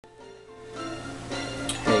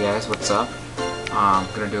Hey guys, what's up? I'm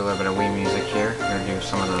gonna do a little bit of Wii music here. I'm gonna do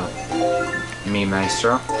some of the Mii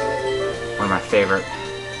Maestro. One of my favorite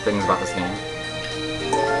things about this game.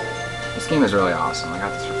 This game is really awesome. I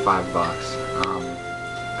got this for $5,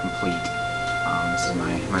 complete. This is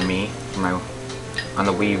my Mii, on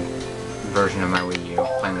the Wii version of my Wii U.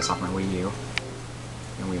 Playing this off my Wii U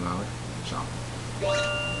in Wii mode. So,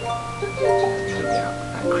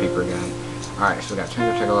 yeah, that creeper guy. Alright, so we got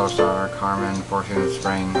Twinkle Twinkle Little Star, Carmen, Four Seasons of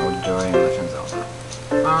Spring, Ode to Joy, and Legend of Zelda.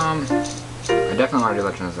 I definitely want to do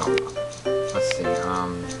Legend of Zelda. Let's see,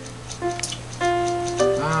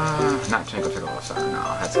 not Twinkle Twinkle Little Star, no,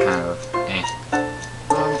 that's kind of,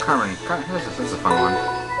 Carmen, this is a fun one.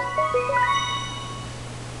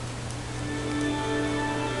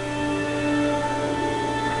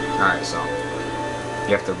 Alright, so,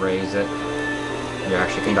 you have to raise it. You're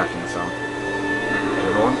actually conducting the song.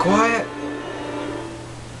 Everyone quiet!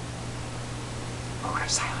 Moment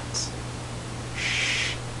of silence.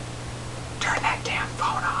 Shh. Turn that damn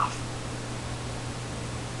phone off.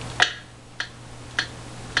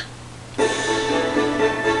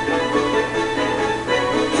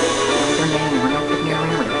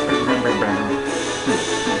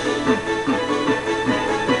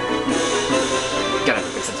 Gotta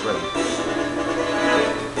fix its rhythm.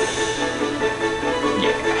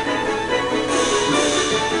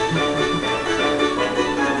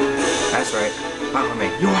 That's right. Follow me.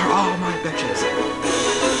 You are all my bitches.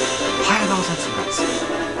 Play those instruments.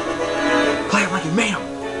 Play them like you made them.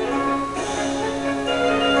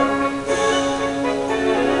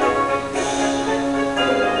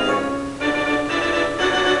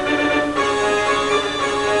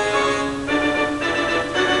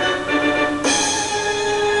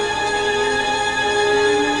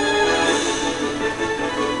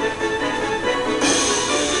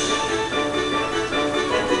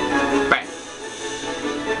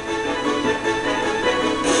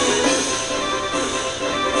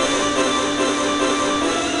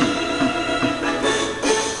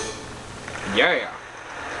 Yeah!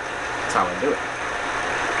 That's how I do it.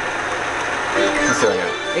 Let's see what I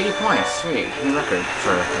got. 80 points, sweet. New record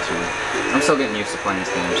for this week. I'm still getting used to playing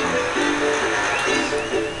this game, so.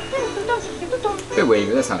 Bit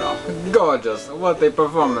wavy, that's not all. Gorgeous! What a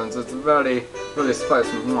performance! It's very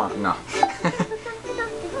spicy. No.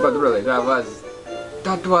 But really, that was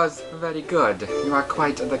very good. You are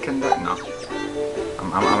quite the conductor. No.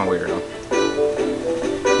 I'm a weirdo.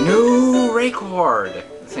 New record!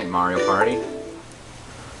 This ain't Mario Party.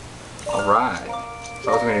 Alright.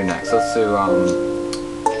 So what are we gonna do next? Let's do,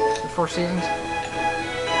 Four Seasons?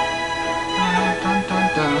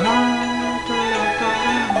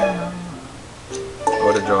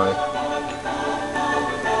 Ode to Joy.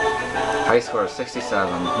 High score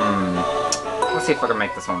 67. Let's see if I can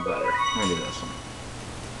make this one better. Let me do this one.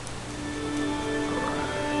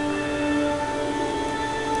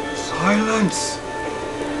 Alright. Silence!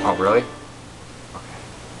 Oh, really?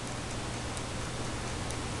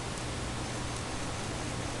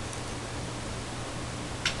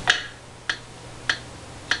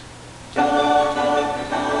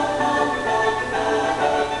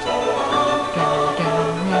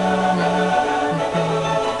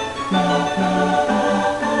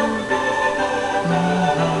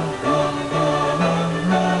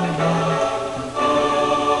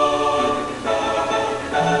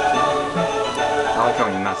 I like how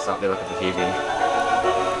when you mess up, they look at the TV.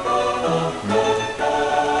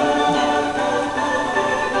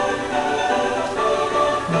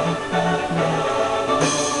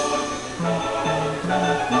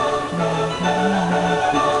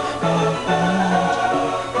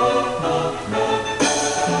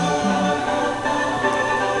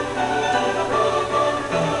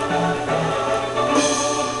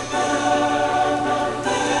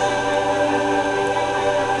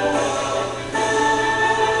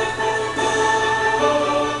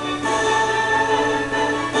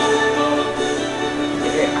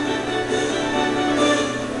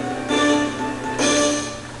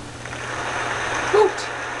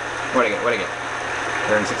 What'd I get?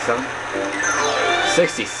 167?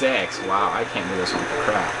 66! Wow, I can't do this one for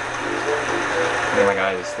crap. Oh my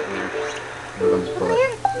god, I just sitting there.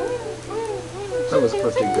 That was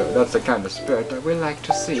pretty good. That's the kind of spirit that we like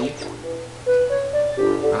to see. I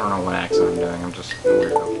don't know what accent I'm doing, I'm just a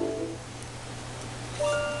weirdo.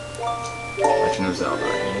 Legend of Zelda,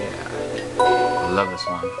 yeah. I love this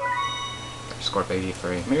one. Score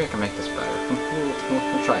 83. Maybe I can make this better.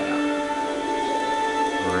 We'll try it out.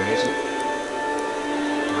 Raise it.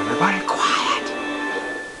 Everybody quiet!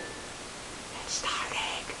 It's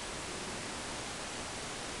starting.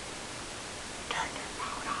 Turn your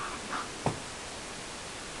phone on.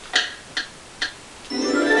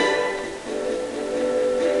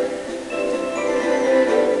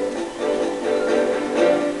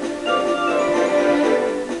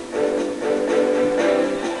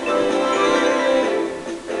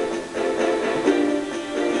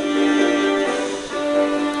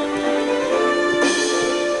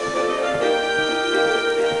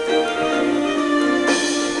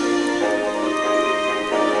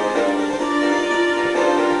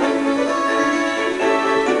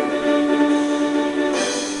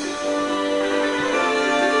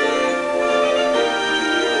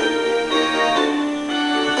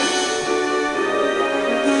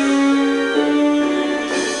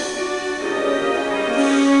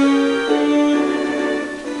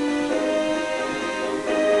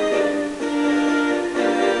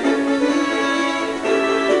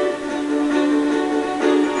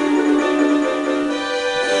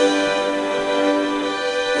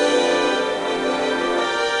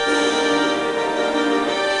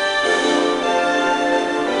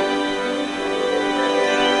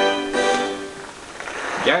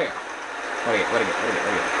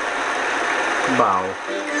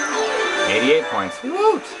 88 points.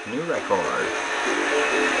 Woot! New record.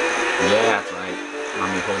 Yeah, that's right.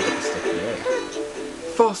 Mommy holds up a stick. Yeah.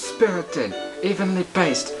 Full-spirited, evenly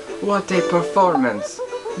paced. What a performance!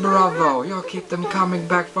 Bravo! You'll keep them coming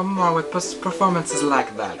back for more with performances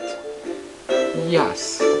like that.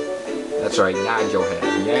 Yes. That's right. Nod your head.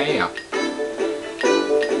 Yeah.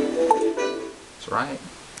 That's right.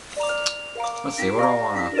 Let's see. What do I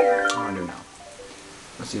wanna do now?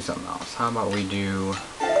 Let's do something else. How about we do...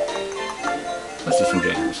 Let's do some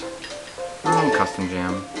jams. Custom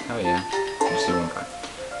jam. Hell yeah. Let's see one guy.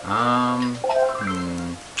 I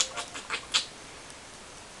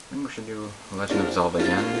think we should do Legend of Zelda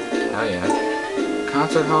again. Hell yeah.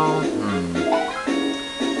 Concert hall?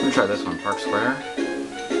 Let me try this one. Park Square?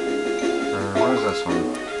 Or what is this one?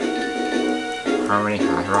 Harmony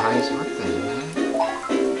High Rise? What the heck?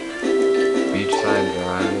 Beachside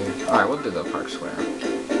Drive. Alright, we'll do the Park Square.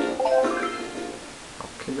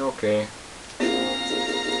 Okay.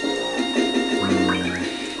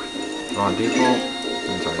 On default.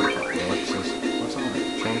 I'm sorry, what's on it?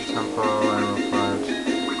 Change tempo, animal parts,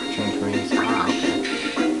 change means. Okay.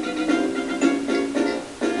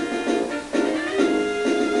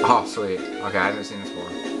 Oh, sweet. Okay, I haven't seen this before.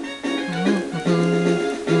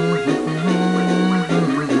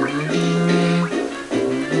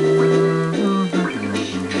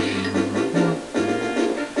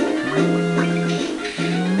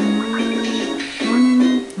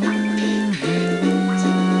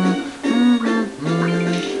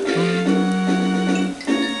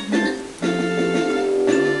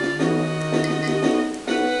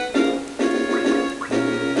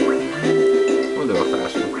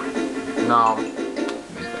 No,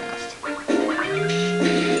 make fast.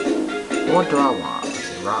 What do I want? Let's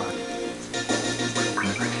see, rock.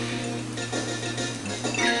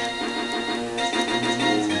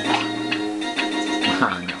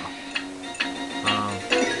 No.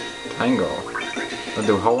 Tango. We'll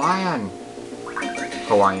do Hawaiian.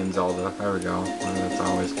 Hawaiian Zelda. There we go. Well, that's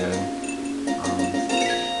always good.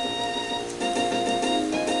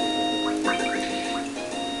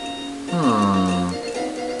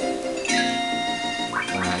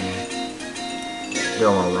 I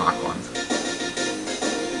don't want to rock one.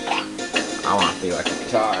 I want to be like a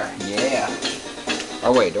guitar. Yeah.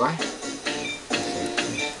 Oh wait, do I?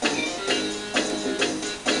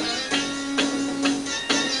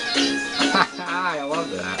 I love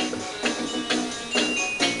that.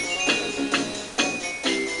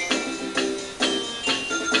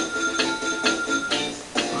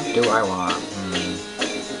 What do I want?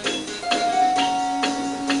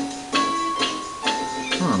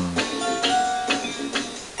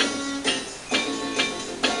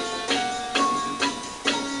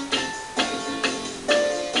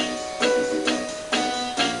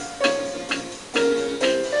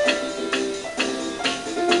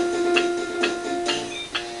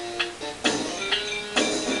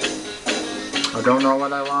 I don't know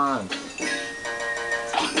what I want.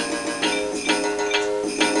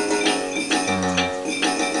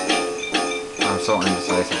 I'm so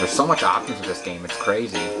indecisive. There's so much options with this game. It's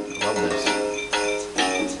crazy. I love this.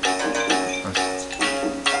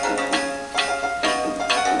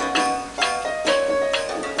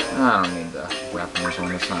 I don't need the weapons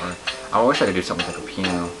one. It's not. I wish I could do something like a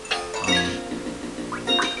piano.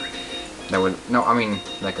 That would. No, I mean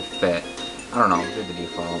that could fit. I don't know. Do the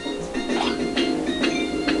default.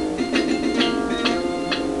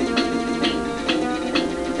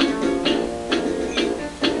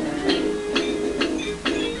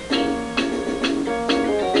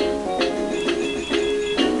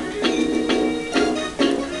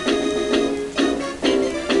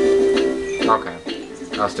 Okay,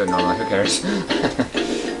 I'll still normally, who cares?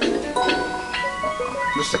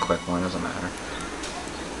 Just a quick one, doesn't matter.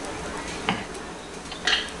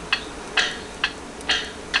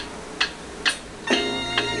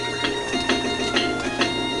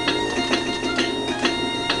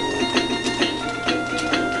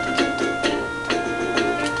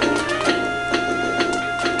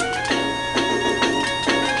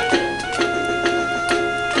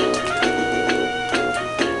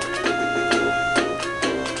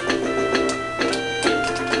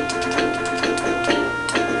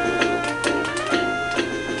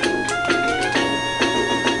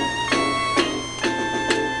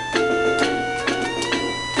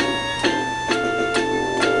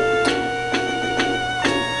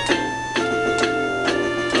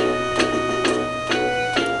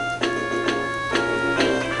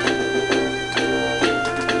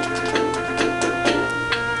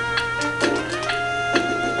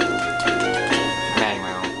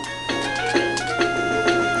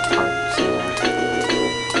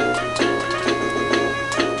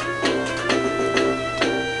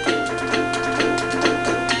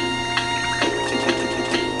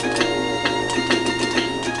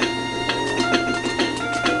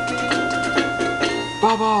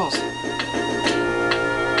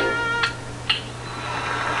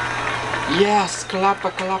 Yes, clap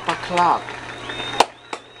a clap a clap.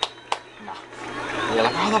 No. You're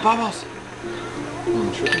like, oh, the bubbles.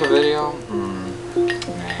 Should we keep a video?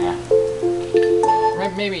 Nah.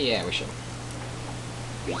 Maybe, yeah, we should.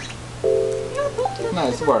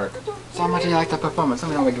 Nice work. So how much do you like the performance? Let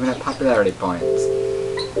me know by giving it popularity points.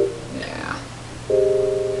 Yeah.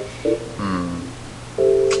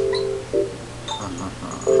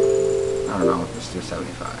 I don't know, let's do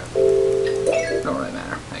 75. Don't really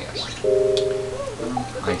matter, I guess.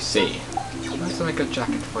 I see. Let's make a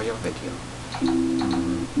jacket for your video.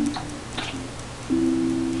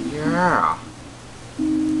 Yeah.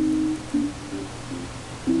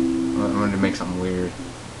 I'm going to make something weird.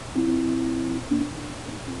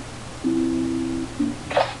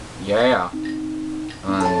 Yeah.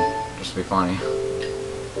 Just to be funny.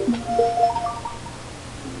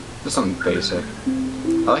 Just something basic.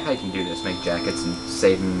 I like how you can do this, make jackets and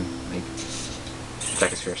save them, make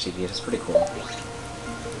jackets for your CDs. It's pretty cool.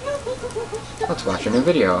 Let's watch a new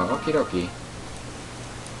video. Okie dokie.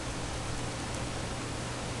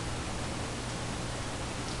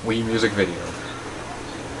 Wii music video.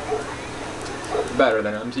 Better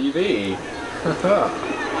than MTV.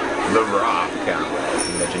 The Rock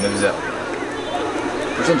Countdown, Legend of Zelda.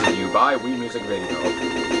 Presented to you by Wii Music Video.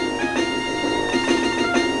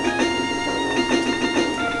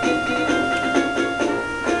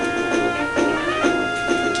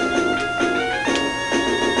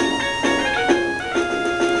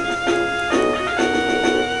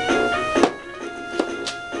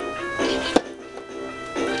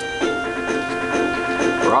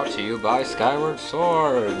 Brought to you by Skyward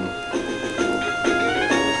Sword.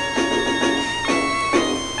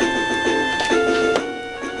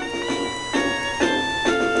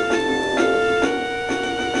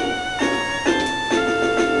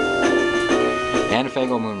 And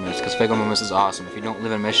Fago Moonmist, because Fago Moonmist is awesome. If you don't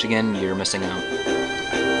live in Michigan, you're missing out.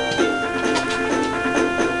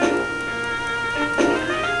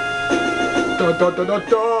 Da da da da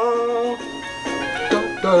da. Da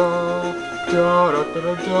da. Da, da, da,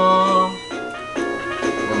 da, da.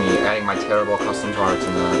 Let me adding my terrible custom parts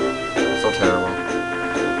in that. So terrible.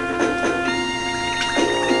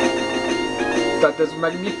 That is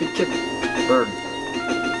magnificent bird.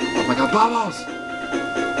 Oh my god, bubbles!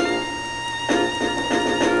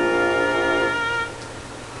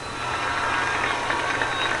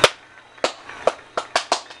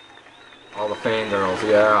 All the fangirls,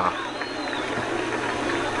 yeah.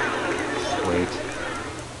 Sweet.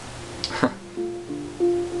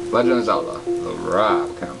 Legend of Zelda, the Rock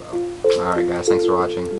Combo. Alright guys, thanks for watching.